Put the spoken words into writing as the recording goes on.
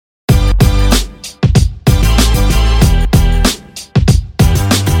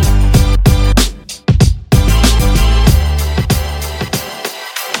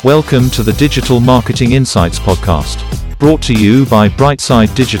Welcome to the Digital Marketing Insights podcast, brought to you by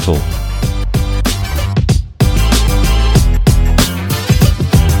Brightside Digital.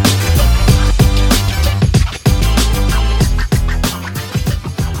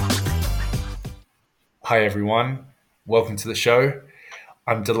 Hi everyone, welcome to the show.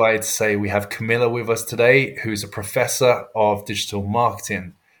 I'm delighted to say we have Camilla with us today, who's a professor of digital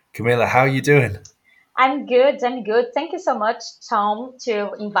marketing. Camilla, how are you doing? I'm good. Thank you so much, Tom,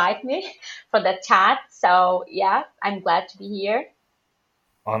 to invite me for the chat. So yeah, I'm glad to be here.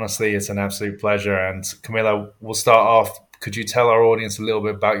 Honestly, it's an absolute pleasure. And Camilla, we'll start off. Could you tell our audience a little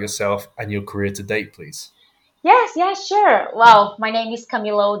bit about yourself and your career to date, please? Yes, sure. Well, my name is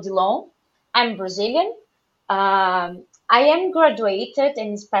Camilla Odilon. I'm Brazilian. I am graduated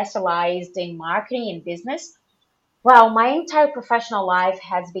and specialized in marketing and business. Well, my entire professional life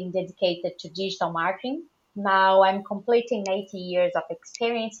has been dedicated to digital marketing. Now I'm completing 80 years of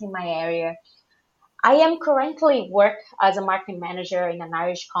experience in my area. I am currently work as a marketing manager in an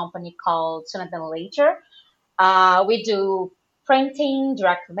Irish company called Sooner Than Later. We do printing,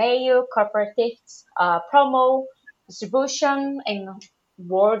 direct mail, corporate gifts, promo, distribution, and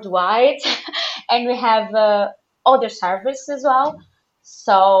worldwide. And we have other services as well.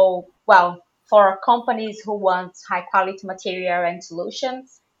 So, well, for companies who want high quality material and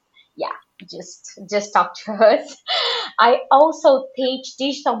solutions, yeah, just talk to us. I also teach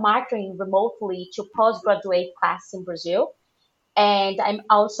digital marketing remotely to postgraduate class in Brazil, and I'm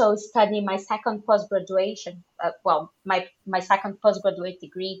also studying my second postgraduation. My second postgraduate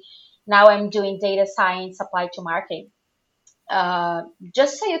degree. Now I'm doing data science applied to marketing. Uh,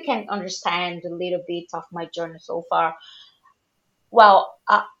 just so you can understand a little bit of my journey so far. Well,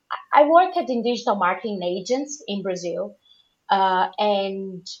 I worked in digital marketing agents in Brazil,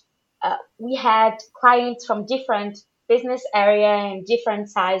 and we had clients from different business area and different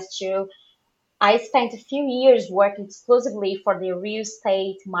size too. I spent a few years working exclusively for the real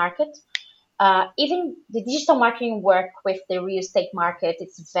estate market. Even the digital marketing work with the real estate market,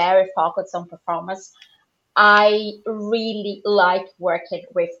 it's very focused on performance. I really like working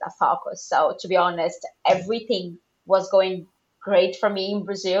with a focus. So to be honest, everything was going great for me in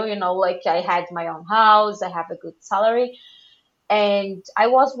Brazil. Like I had my own house, I have a good salary, and I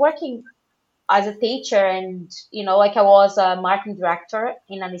was working as a teacher and like I was a marketing director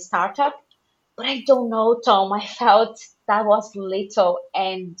in a startup. But I don't know, Tom, I felt that was little,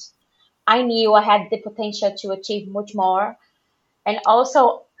 and I knew I had the potential to achieve much more, and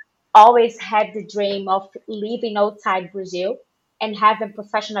also always had the dream of living outside Brazil and having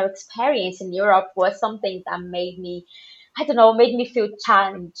professional experience in Europe was something that made me, I don't know, made me feel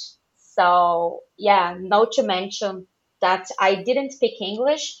challenged. So yeah, not to mention that I didn't speak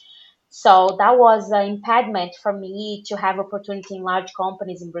English. So that was an impediment for me to have opportunity in large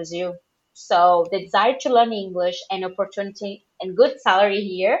companies in Brazil. So the desire to learn English and opportunity and good salary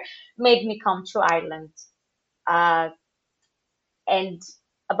here made me come to Ireland. Uh, and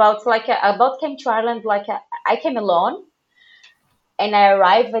about came to Ireland I came alone and I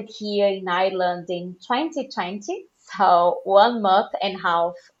arrived here in Ireland in 2020. So 1 month and a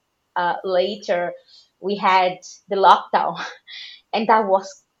half later, we had the lockdown, and that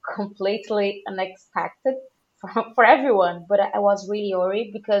was completely unexpected for everyone. But I was really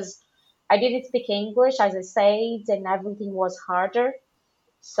worried because I didn't speak English, as I said, and everything was harder.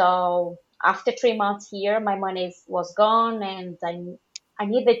 So after 3 months here, my money was gone, and I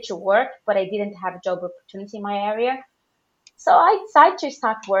needed to work, but I didn't have a job opportunity in my area. So I decided to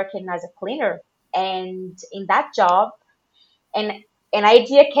start working as a cleaner. And in that job, and an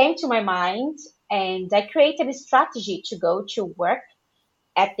idea came to my mind, and I created a strategy to go to work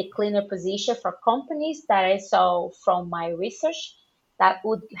at the cleaner position for companies that I saw from my research that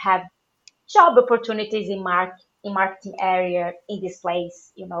would have job opportunities in marketing area in this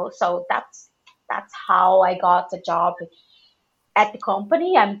place. So that's how I got a job at the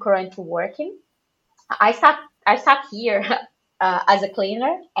company I'm currently working. I sat here as a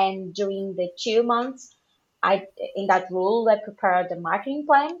cleaner, and during the 2 months I in that role I prepared the marketing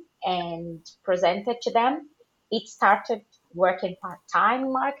plan and presented to them. It started working part time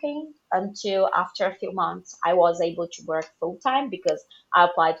in marketing until after a few months I was able to work full time because I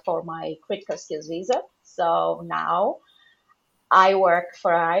applied for my critical skills visa. So now I work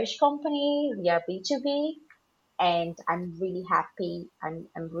for an Irish company. We are B2B, and I'm really happy.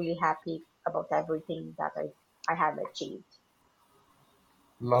 I'm really happy about everything that I have achieved.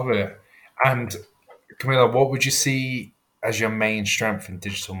 Love it. And Camilla, what would you see as your main strength in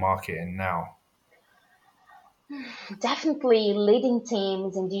digital marketing now? Definitely leading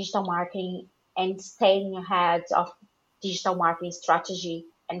teams in digital marketing and staying ahead of digital marketing strategy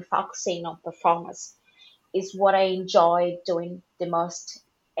and focusing on performance is what I enjoy doing the most.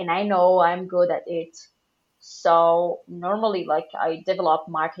 And I know I'm good at it. So normally, like I develop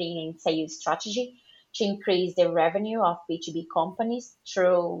marketing and sales strategy to increase the revenue of B2B companies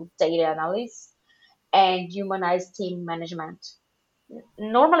through data analysis and humanized team management.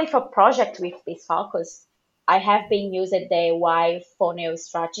 Normally for project with this focus, I have been using the Y funnel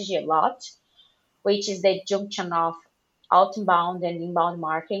strategy a lot, which is the junction of outbound and inbound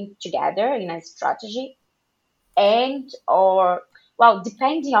marketing together in a strategy. And or well,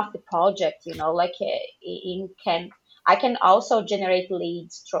 depending of the project, like in can I can also generate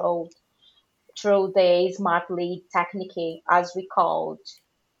leads through the smart lead technique, as we called,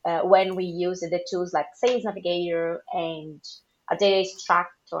 when we use the tools like Sales Navigator and a data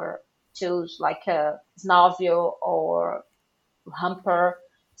extractor tools like Snowview or Humper.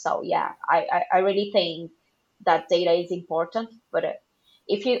 So yeah, I really think that data is important. But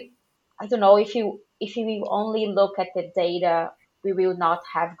if you, I don't know, if you only look at the data, we will not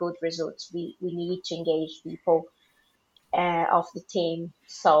have good results. We need to engage people of the team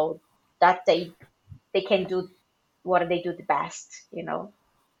so that they can do what they do the best.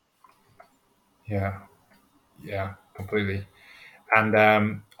 Yeah, yeah, completely. And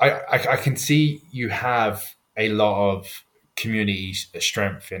I can see you have a lot of community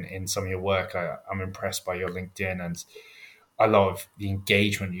strength in some of your work. I'm impressed by your LinkedIn and a lot of the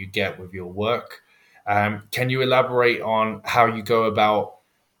engagement you get with your work. Can you elaborate on how you go about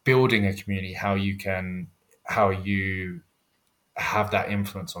building a community, how you have that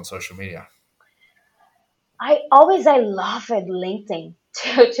influence on social media? I love it LinkedIn.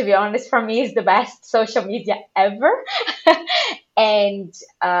 To be honest, for me, is the best social media ever. And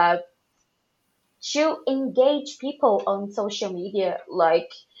to engage people on social media, like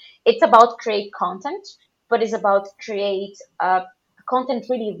it's about create content, but it's about create content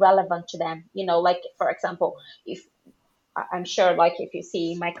really relevant to them. Like for example, if I'm sure, like if you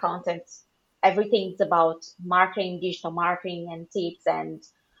see my content, everything's about marketing, digital marketing, and tips, and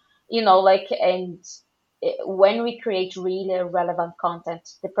like and when we create really relevant content,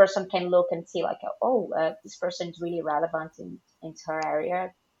 the person can look and see like, oh, this person is really relevant in her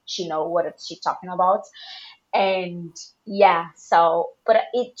area. She know what she's talking about. And yeah, so but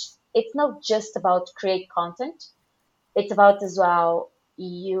it's not just about create content. It's about as well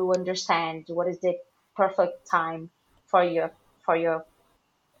you understand what is the perfect time for your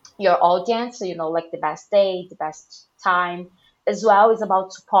audience. So, like the best day, the best time as well is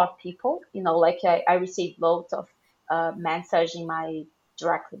about support people. Like I received loads of message in my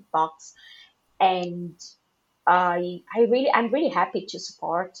direct box, and I'm really happy to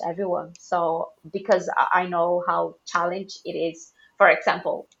support everyone. So because I know how challenge it is. For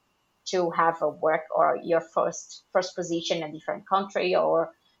example, to have a work or your first position in a different country, or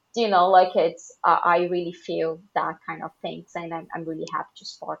like it's I really feel that kind of things, and I'm really happy to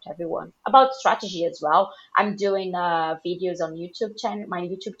support everyone about strategy as well. I'm doing videos on my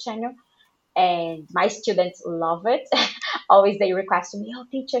YouTube channel, and my students love it. Always they request to me, oh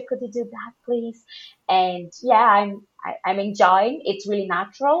teacher, could you do that please? And yeah, I'm enjoying. It's really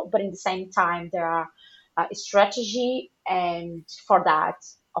natural, but in the same time there are strategy, and for that,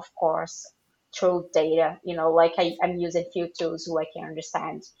 of course, through data, like I'm using few tools so I can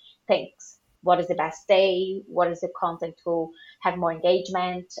understand things. What is the best day? What is the content to have more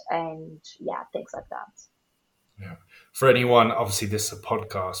engagement? And yeah, things like that. Yeah. For anyone, obviously this is a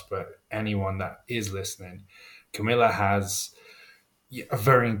podcast, but anyone that is listening, Camilla has a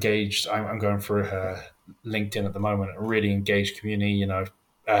very engaged. I'm going through her LinkedIn at the moment. A really engaged community.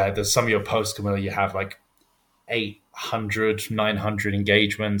 There's some of your posts, Camilla. You have like 800, 900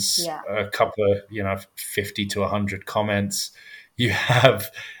 engagements, Yeah. a couple of 50 to 100 comments. You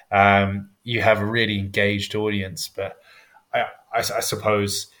have a really engaged audience. But I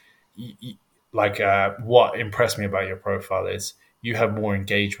suppose what impressed me about your profile is you have more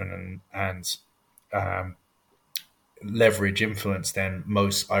engagement and um, leverage influence than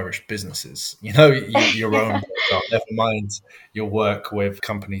most Irish businesses. Your own, never mind your work with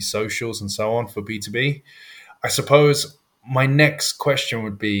company socials and so on for B2B. I suppose my next question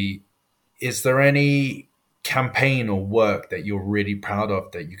would be, is there any campaign or work that you're really proud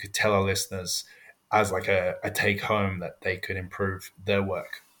of that you could tell our listeners as like a take home that they could improve their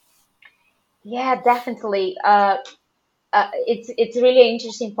work? Yeah, definitely. It's a really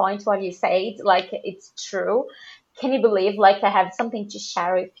interesting point what you said. Like it's true. Can you believe? Like I have something to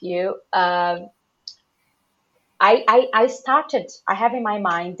share with you. I started. I have in my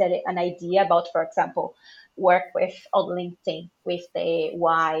mind that an idea about, for example, work with on LinkedIn with the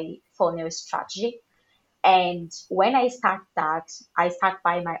Y funnel strategy. And when I start that, I start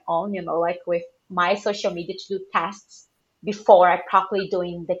by my own, like with my social media to do tests before I properly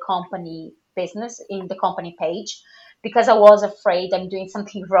doing the company business in the company page because I was afraid I'm doing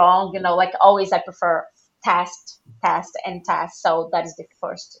something wrong, like always I prefer test, test, and test. So that is the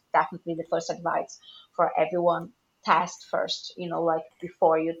first, definitely the first advice for everyone. Test first, like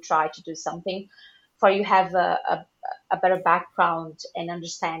before you try to do something, for you have a better background and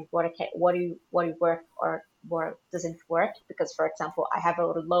understand what you work or what doesn't work. Because, for example, I have a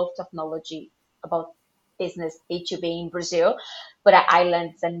lot of knowledge about business B2B in Brazil, but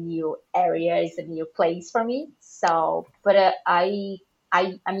Ireland is a new area, is a new place for me. So, but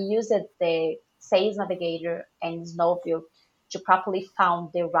I'm using the Sales Navigator and Snowview to properly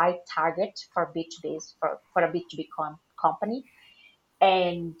found the right target for B2B for a B2B company,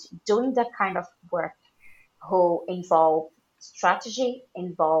 and doing that kind of work who involve strategy,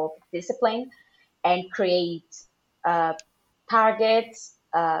 involve discipline, and create uh, targets,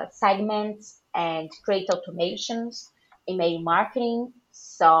 segments, and create automations, email marketing.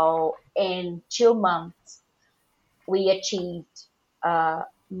 So in 2 months, we achieved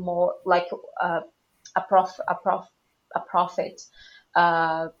more like uh, a a profit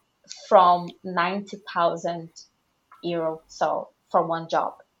uh, from 90,000 euros. So for one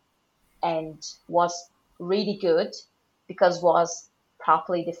job, and was really good because was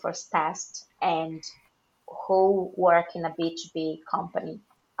properly the first test. And who work in a B2B company,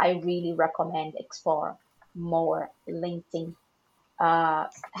 I really recommend explore more LinkedIn,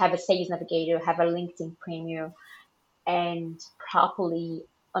 have a sales navigator, have a LinkedIn premium, and properly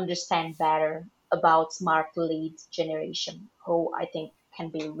understand better about smart lead generation, who I think can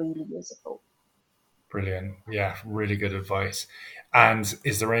be really useful. Brilliant. Yeah, really good advice. And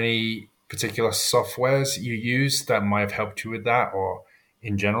is there any particular softwares you use that might have helped you with that or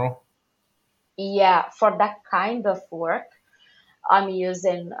in general? Yeah, for that kind of work, I'm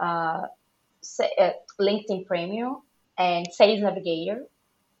using LinkedIn Premium and Sales Navigator.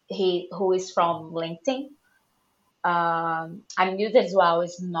 Who is from LinkedIn. I'm using as well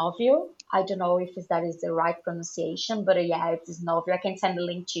as Novio. I don't know if that is the right pronunciation, but yeah, it is Novio. I can send the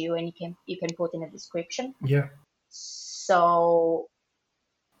link to you, and you can put in the description. Yeah. So,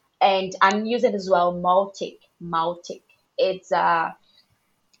 and I'm using as well Maltic. Maltic. It's au-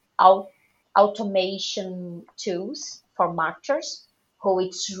 automation tools for marketers, who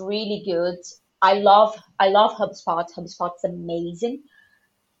it's really good. I love HubSpot. HubSpot's amazing.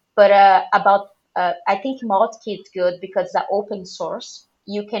 But I think Modkit is good because the open source.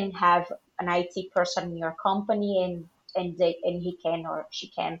 You can have an IT person in your company, and he can or she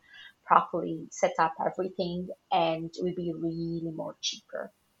can properly set up everything, and it will be really more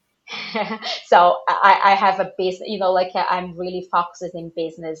cheaper. So I have a business, like I'm really focused in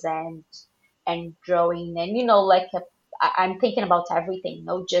business and growing, and I'm thinking about everything,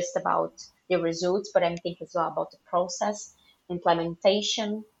 not just about the results, but I'm thinking as well about the process,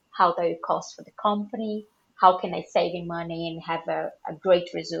 implementation, how that will cost for the company, how can I save in money and have a great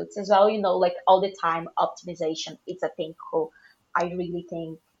results as well. Like all the time, optimization is a thing who I really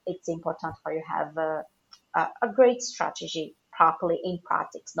think it's important for you have a great strategy properly in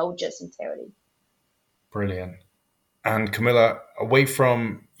practice, not just in theory. Brilliant. And Camilla, away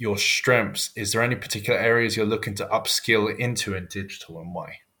from your strengths, is there any particular areas you're looking to upskill into in digital and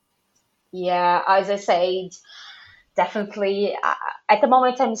why? Yeah, as I said, definitely. At the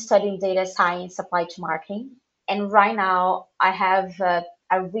moment, I'm studying data science applied to marketing, and right now I have a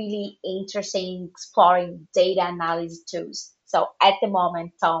really interesting exploring data analysis tools. So at the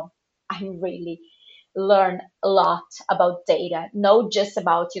moment, Tom, I'm really learn a lot about data, not just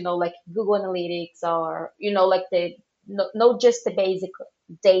about like Google Analytics or like the not just the basic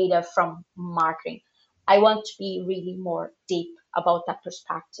data from marketing. I want to be really more deep about that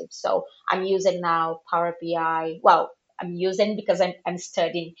perspective. So I'm using now Power BI. Well, I'm using because I'm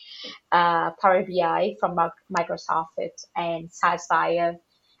studying Power BI from Microsoft and Satisfyer,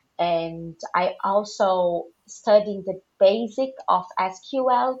 and I also studying the basic of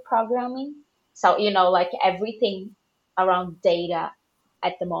SQL programming. So like everything around data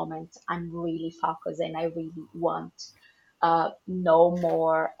at the moment, I'm really focused and I really want know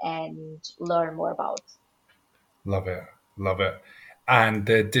more and learn more about. Love it. Love it. And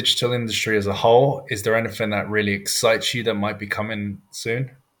the digital industry as a whole, is there anything that really excites you that might be coming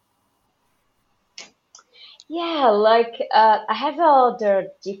soon? Yeah, like I have other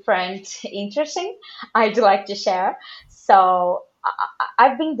different interesting I'd like to share. So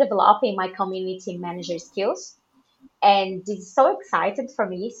I've been developing my community manager skills, and it's so excited for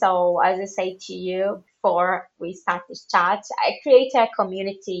me. So as I say to you before we start this chat, I created a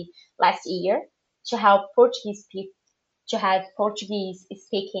community last year, to help Portuguese people, to have Portuguese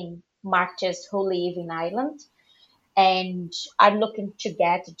speaking marketers who live in Ireland. And I'm looking to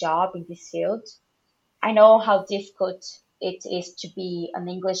get a job in this field. I know how difficult it is to be an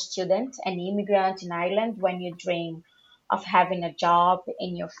English student, an immigrant in Ireland, when you dream of having a job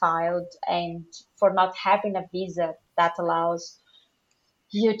in your field and for not having a visa that allows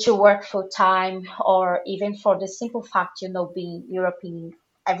you to work full time, or even for the simple fact, being European,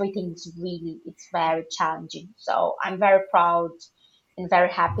 everything's really, it's very challenging. So I'm very proud and very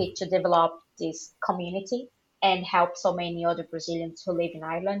happy to develop this community and help so many other Brazilians who live in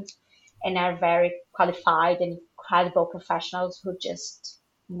Ireland and are very qualified and incredible professionals who just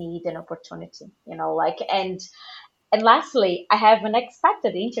need an opportunity, and lastly, I have an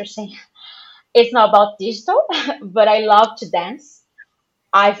expected interesting. It's not about digital, but I love to dance.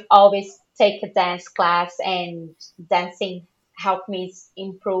 I've always take a dance class, and dancing helped me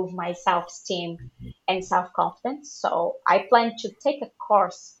improve my self-esteem and self-confidence. So I plan to take a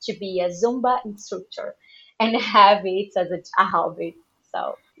course to be a Zumba instructor and have it as a hobby.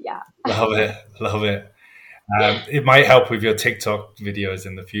 So yeah. Love it. Love it. It might help with your TikTok videos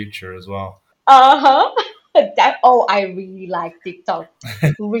in the future as well. Uh-huh. I really like TikTok.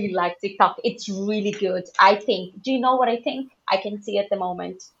 Really like TikTok. It's really good. I think. Do you know what I think? I can see at the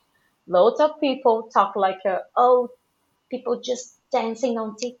moment. Loads of people talk like, oh, people just dancing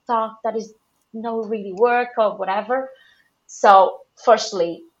on TikTok. That is no really work or whatever. So,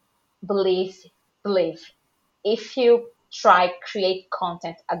 firstly, believe, believe. If you try create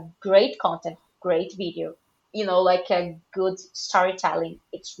content, great video, like a good storytelling,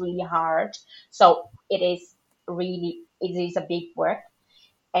 it's really hard. So it is a big work.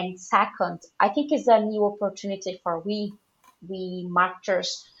 And second, I think it's a new opportunity for we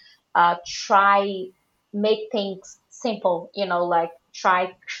marketers try make things simple, like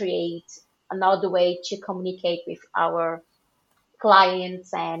try create another way to communicate with our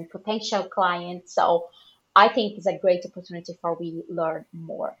clients and potential clients. So I think it's a great opportunity for we learn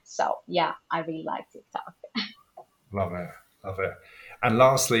more. So yeah, I really like TikTok. Love it. Love it. And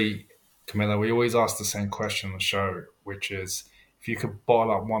lastly, Camilla, we always ask the same question on the show, which is if you could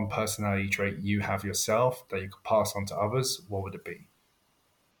bottle up one personality trait you have yourself that you could pass on to others, what would it be?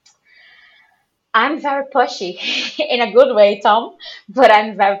 I'm very pushy in a good way, Tom, but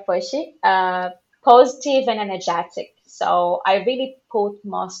I'm very pushy, positive and energetic. So I really put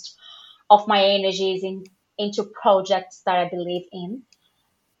most of my energies into projects that I believe in.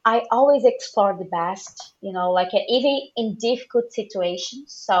 I always explore the best, like even in difficult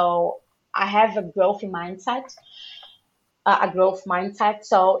situations. So I have a growth mindset.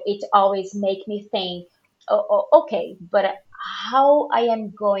 So it always make me think, okay, but how I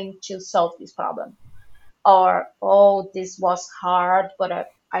am going to solve this problem? Or, oh, this was hard, but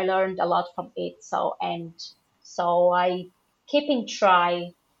I learned a lot from it. So I keep in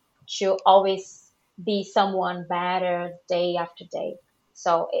try to always be someone better day after day.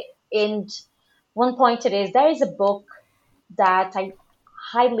 So, and one point it is there is a book that I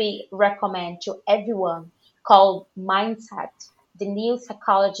highly recommend to everyone called Mindset: The New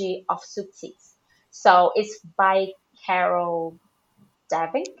Psychology of Success. So it's by Carol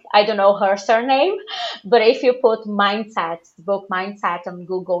Devink. I don't know her surname, but if you put Mindset, the book Mindset on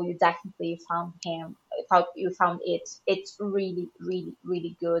Google, you definitely found him. You found it. It's really, really,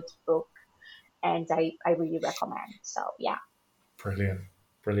 really good book, and I really recommend. So yeah. Brilliant.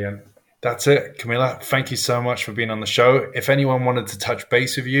 Brilliant. That's it, Camilla. Thank you so much for being on the show. If anyone wanted to touch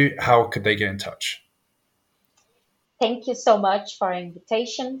base with you, how could they get in touch? Thank you so much for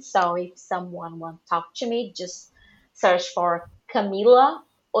invitation. So if someone want to talk to me, just search for Camilla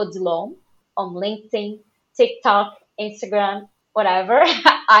Odilon on LinkedIn, TikTok, Instagram, whatever.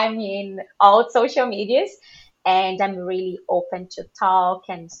 I'm in all social medias, and I'm really open to talk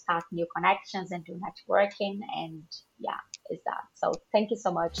and start new connections and do networking. And yeah, is that. So thank you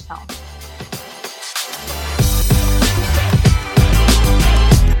so much, Tom.